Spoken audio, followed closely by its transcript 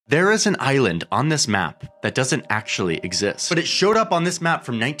There is an island on this map that doesn't actually exist, but it showed up on this map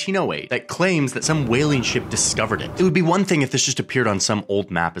from 1908 that claims that some whaling ship discovered it. It would be one thing if this just appeared on some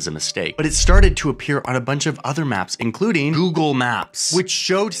old map as a mistake, but it started to appear on a bunch of other maps, including Google Maps, which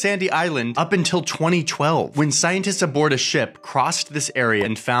showed Sandy Island up until 2012, when scientists aboard a ship crossed this area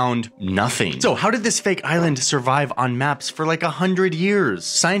and found nothing. So how did this fake island survive on maps for like 100 years?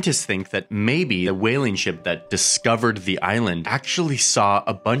 Scientists think that maybe the whaling ship that discovered the island actually saw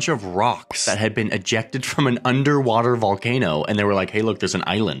a bunch of rocks that had been ejected from an underwater volcano, and they were like, hey look, there's an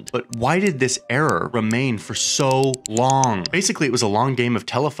island. But why did this error remain for so long? Basically, it was a long game of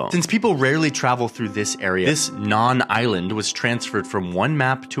telephone. Since people rarely travel through this area, this non-island was transferred from one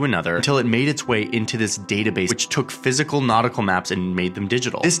map to another until it made its way into this database, which took physical nautical maps and made them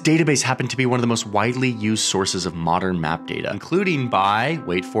digital. This database happened to be one of the most widely used sources of modern map data, including by,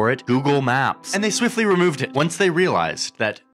 wait for it, Google Maps. And they swiftly removed it once they realized that